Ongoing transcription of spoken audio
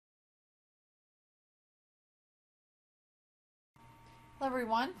Hello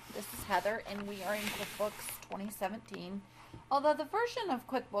everyone, this is Heather and we are in QuickBooks 2017. Although the version of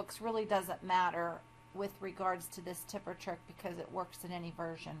QuickBooks really doesn't matter with regards to this tip or trick because it works in any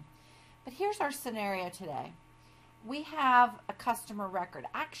version. But here's our scenario today. We have a customer record.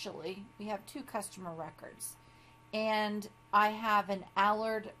 Actually, we have two customer records. And I have an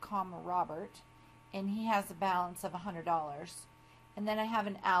Allard, Robert, and he has a balance of $100. And then I have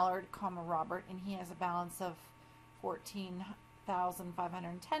an Allard, Robert, and he has a balance of $14,510.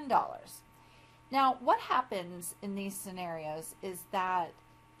 Now, what happens in these scenarios is that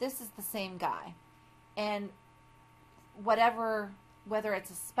this is the same guy, and whether it's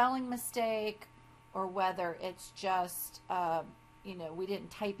a spelling mistake or whether it's just we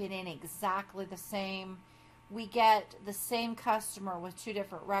didn't type it in exactly the same, we get the same customer with two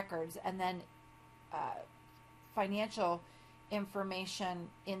different records, and then financial information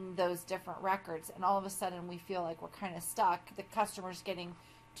in those different records, and all of a sudden we feel like we're kind of stuck. The customer's getting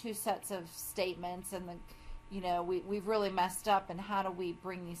two sets of statements, and we've really messed up, and how do we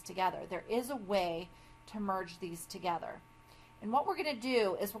bring these together? There is a way to merge these together, and what we're going to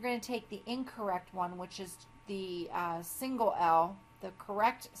do is we're going to take the incorrect one, which is the single L. The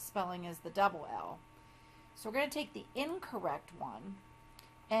correct spelling is the double L. So we're going to take the incorrect one,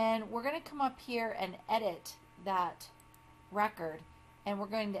 and we're going to come up here and edit that record, and we're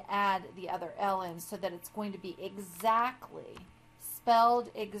going to add the other L in so that it's going to be exactly spelled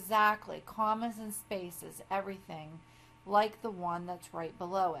exactly, commas and spaces, everything like the one that's right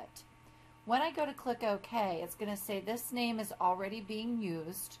below it. When I go to click OK, it's going to say this name is already being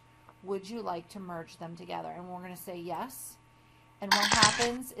used. Would you like to merge them together? And we're going to say yes. And what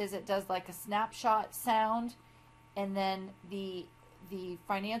happens is it does like a snapshot sound, and then the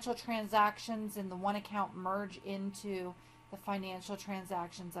financial transactions in the one account merge into the financial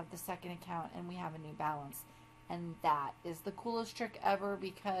transactions of the second account, and we have a new balance. And that is the coolest trick ever,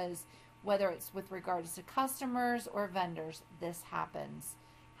 because whether it's with regards to customers or vendors, this happens.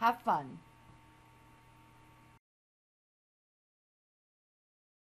 Have fun.